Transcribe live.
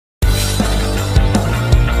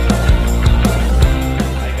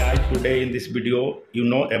today in this video you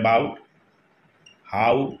know about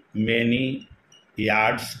how many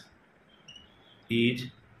yards is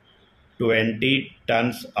 20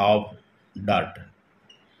 tons of dirt.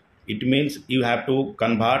 It means you have to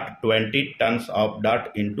convert 20 tons of dirt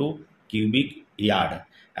into cubic yard,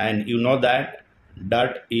 and you know that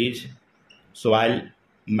dirt is soil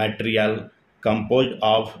material composed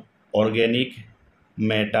of organic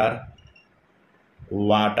matter,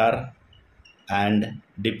 water and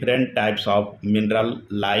different types of mineral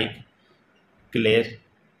like clay,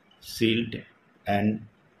 silt and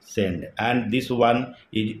sand, and this one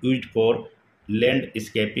is used for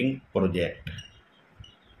landscaping project.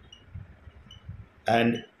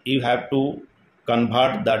 And you have to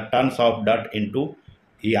convert the tons of dirt into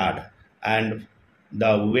yard, and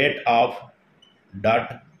the weight of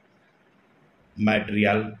dirt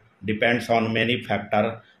material depends on many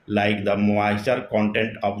factors like the moisture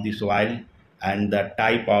content of the soil and the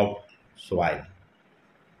type of soil.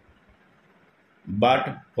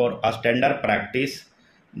 But for a standard practice,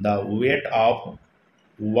 the weight of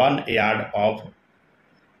 1 yard of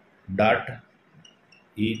dirt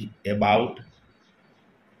is about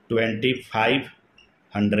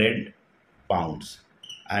 2500 pounds,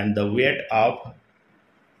 and the weight of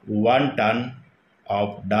 1 ton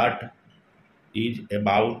of dirt is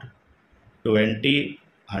about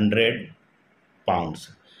 2000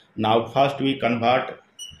 pounds. Now first we convert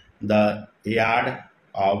the yard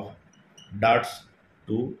of dirt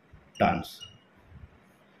to tons.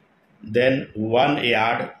 Then 1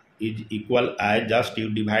 yard is equal as, just you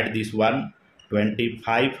divide this one,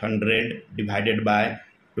 2500 divided by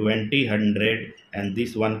 2000, and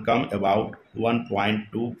this one come about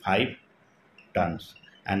 1.25 tons.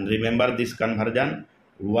 And remember this conversion,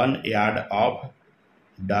 1 yard of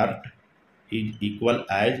dirt is equal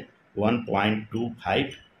as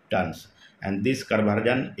 1.25 tons, and this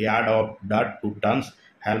conversion yard of dirt to tons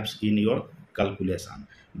helps in your calculation.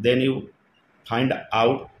 Then you find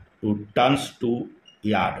out to tons to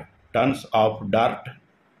yard, tons of dirt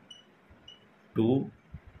to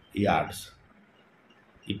yards.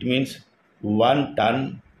 It means 1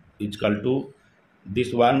 ton is equal to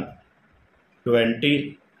this one,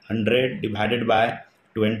 2000 divided by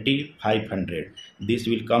 2500. This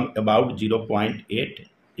will come about 0.8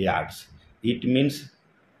 yards. It means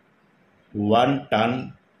 1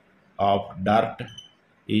 ton of dirt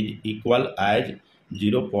is equal as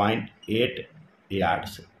 0.8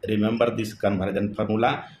 yards. Remember this conversion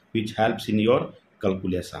formula which helps in your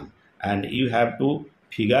calculation, and you have to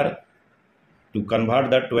figure to convert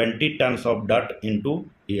the 20 tons of dirt into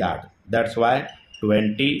yard. That's why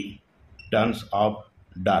 20 tons of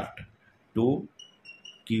dirt to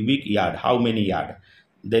cubic yard. How many yard?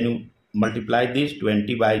 Then you multiply this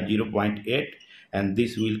 20 by 0.8, and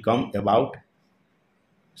this will come about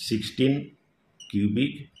 16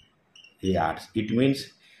 cubic yards. It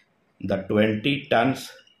means the 20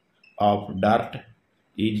 tons of dirt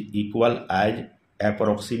is equal as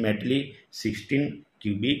approximately 16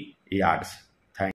 cubic yards.